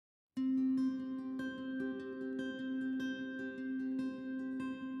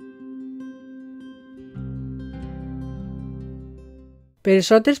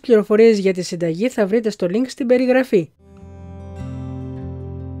Περισσότερες πληροφορίες για τη συνταγή θα βρείτε στο link στην περιγραφή.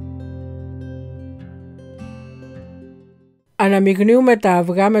 Αναμειγνύουμε τα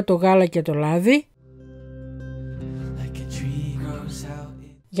αυγά με το γάλα και το λάδι.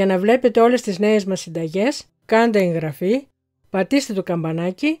 Για να βλέπετε όλες τις νέες μας συνταγές, κάντε εγγραφή, πατήστε το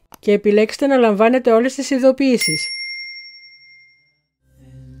καμπανάκι και επιλέξτε να λαμβάνετε όλες τις ειδοποιήσεις.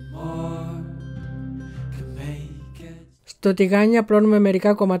 Στο τηγάνι απλώνουμε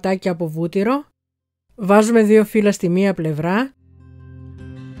μερικά κομματάκια από βούτυρο, βάζουμε 2 φύλλα στη μία πλευρά,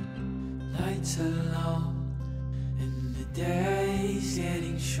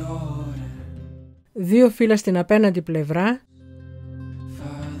 δύο φύλλα στην απέναντι πλευρά,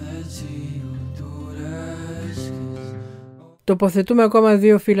 τοποθετούμε ακόμα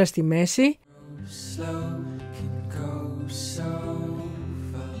 2 φύλλα στη μέση,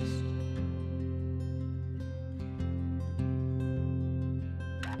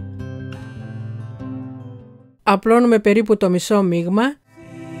 απλώνουμε περίπου το μισό μείγμα,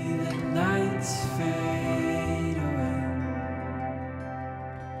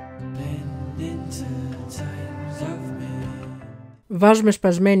 βάζουμε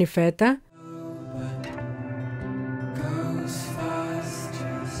σπασμένη φέτα,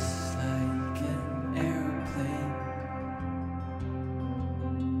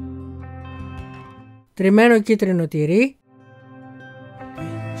 τριμμένο κίτρινο τυρί,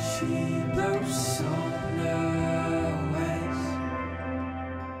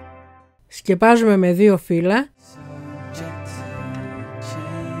 σκεπάζουμε με 2 φύλλα,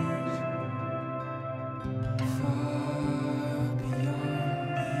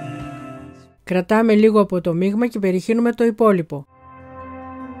 κρατάμε λίγο από το μείγμα και περιχύνουμε το υπόλοιπο.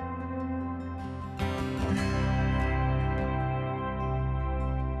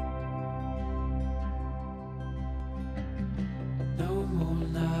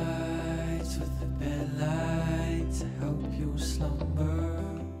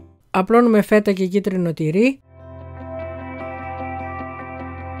 Απλώνουμε φέτα και κίτρινο τυρί.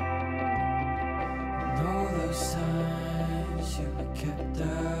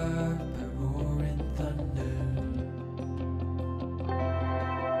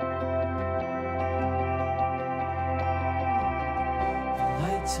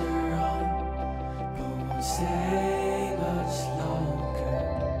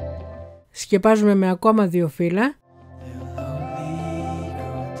 Σκεπάζουμε με ακόμα 2 φύλλα.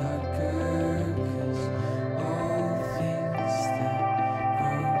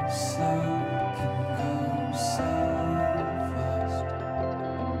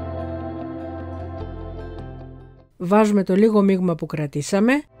 Βάζουμε το λίγο μείγμα που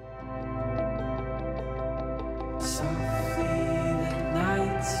κρατήσαμε.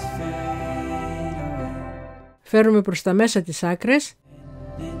 Φέρουμε προς τα μέσα τις άκρες.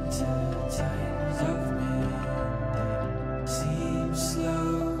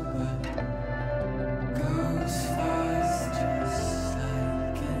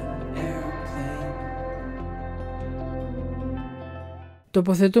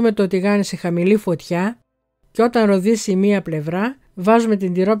 Τοποθετούμε το τηγάνι σε χαμηλή φωτιά και όταν ροδίσει μία πλευρά βάζουμε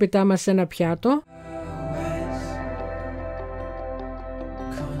την τυρόπιτά μας σε ένα πιάτο.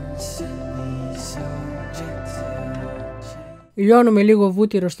 Λιώνουμε λίγο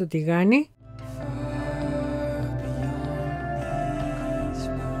βούτυρο στο τηγάνι.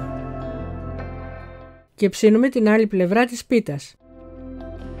 Και ψήνουμε την άλλη πλευρά της πίτας.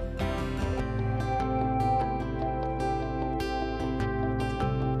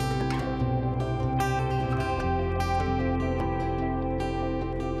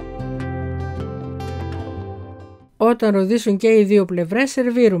 Όταν ροδίσουν και οι 2 πλευρές,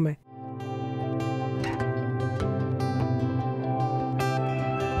 σερβίρουμε.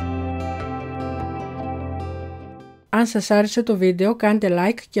 Αν σας άρεσε το βίντεο, κάντε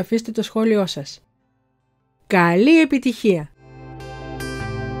like και αφήστε το σχόλιο σας. Καλή επιτυχία!